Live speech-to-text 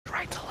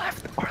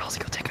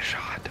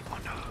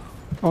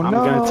Oh I'm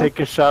no. gonna take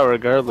a shot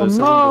regardless.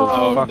 Oh, I don't give a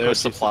no. fuck No what you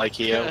supply,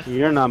 Keo. say.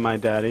 You're not my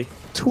daddy.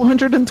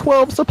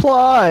 212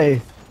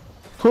 supply.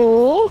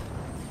 Cool.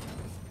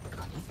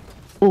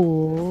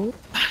 Oh.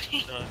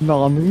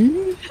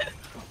 Nani?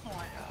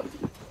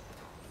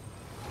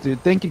 Dude,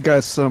 thank you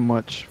guys so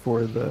much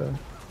for the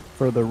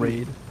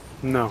raid.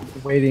 No.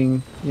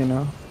 Waiting, you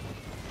know,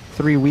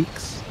 3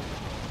 weeks.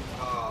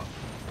 I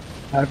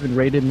haven't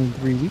raided in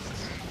 3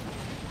 weeks.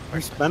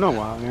 It's been a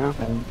while, yeah.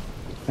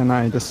 And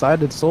I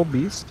decided Soul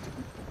Beast.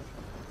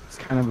 It's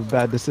kind of a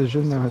bad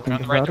decision now I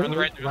think about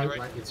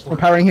it. I'm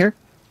powering here.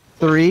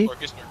 3,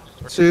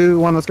 2,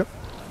 1, let's go.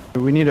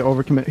 We need to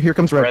overcommit. Here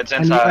comes red. Red's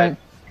inside.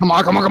 Come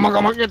on, come on, come on,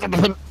 come on. Get to the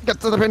pin. Get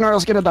to the pin or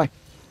else gonna die.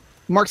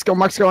 Marks go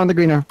on the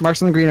greener.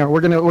 Marks on the greener.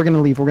 We're gonna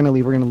leave. We're gonna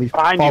leave.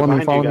 Follow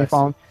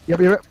me.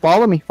 Yep.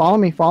 Follow me.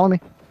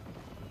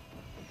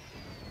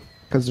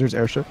 Because there's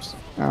airships.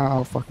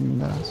 Oh,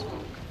 fucking ass.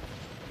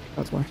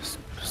 That's why.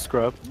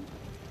 Scrub.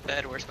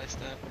 Bed, where's my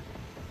stat?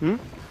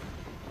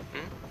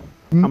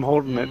 I'm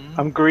holding it.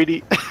 I'm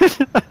greedy.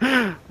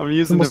 I'm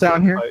using Almost the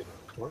down here. fight.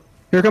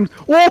 Here comes.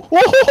 Whoa!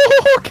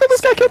 Kill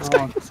this guy!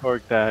 Oh,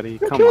 Torque Daddy.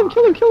 Come Kill on.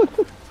 him!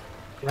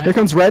 Here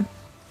comes red.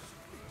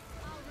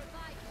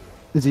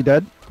 Is he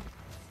dead?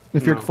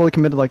 If you're No. fully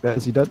committed like that,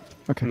 is he dead?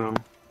 Okay. No.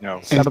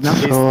 No. Stab him now.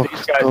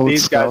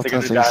 These guys are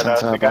gonna die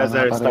though. The guys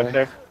that are stuck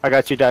there. I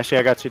got you, Dashi.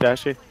 That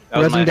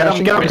was my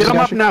Resin Get Dashi. him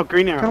up now,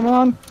 green arrow. Come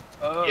on.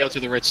 Keo to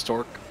the red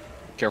stork.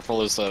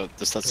 Careful as the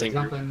same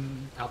group.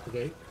 Jumping out the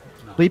gate.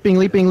 No. Leaping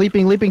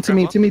to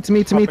me.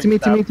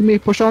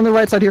 Push on the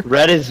right side here.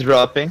 Red is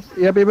dropping.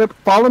 Yep.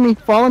 Follow me.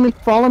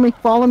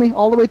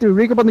 All the way through.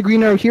 Rig up on the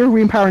green arrow here.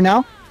 Re-empower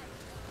now.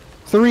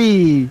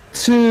 3,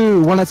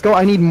 2, 1. Let's go.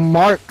 I need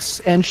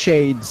marks and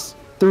shades.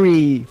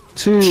 3,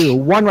 2,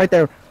 1 right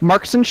there.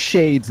 Marks and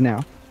shades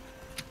now.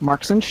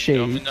 Marks and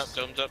shades.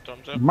 Domes up.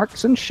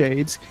 Marks and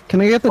shades.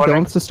 Can I get the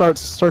domes to start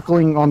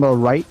circling on the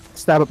right?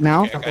 Stab up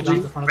now. Okay, Jump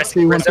in front of us.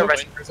 3, 1, 2.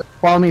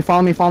 Follow me.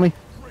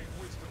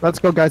 Let's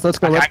go, guys. Let's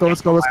go. Go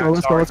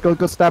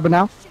stab it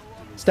now.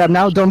 Stab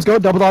now. Domes go.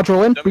 Double dodge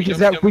roll in. Breaches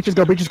go.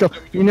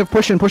 You need to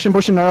push in,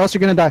 or else you're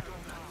gonna die.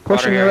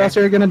 Pushing, or else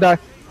you're gonna die.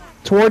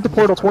 Toward the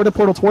portal. Come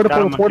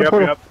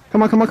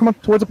on.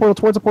 Towards the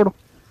portal.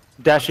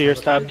 Dashi, your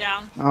stab.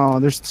 Down. Oh,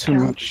 there's too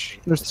much.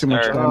 There's too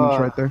much damage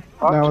right there.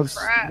 That was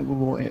crap.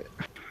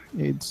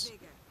 AIDS.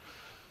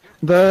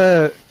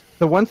 The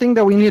one thing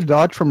that we need to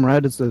dodge from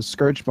red is the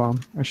Scourge Bomb.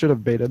 I should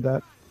have baited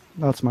that.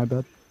 That's my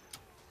bad.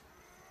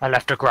 I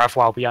left a graph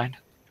while behind.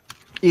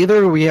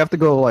 Either we have to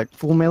go like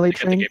full melee Get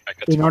the train gate back,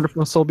 that's in order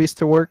for Soul Beast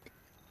to work,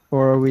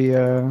 or we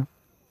you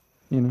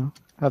know,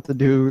 have to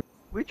do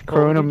Which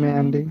Corona did you mean,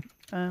 Mandy.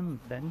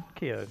 Then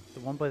Keo, the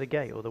one by the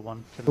gate or the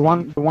one to The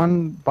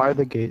one by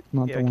the gate,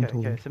 not Yeah, the one okay,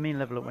 to the okay. So me and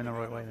Level Up went the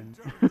right way then.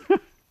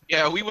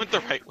 Yeah, we went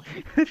the right way.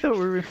 I thought we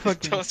were in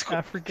fucking Don't squ-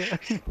 Africa.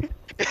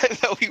 I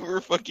thought we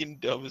were fucking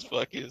dumb as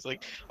fuck. It's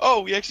like,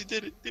 oh, we actually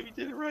did it. We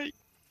did it right.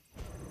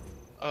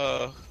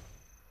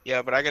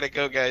 Yeah, but I gotta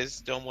go,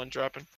 guys. Dome 1 dropping.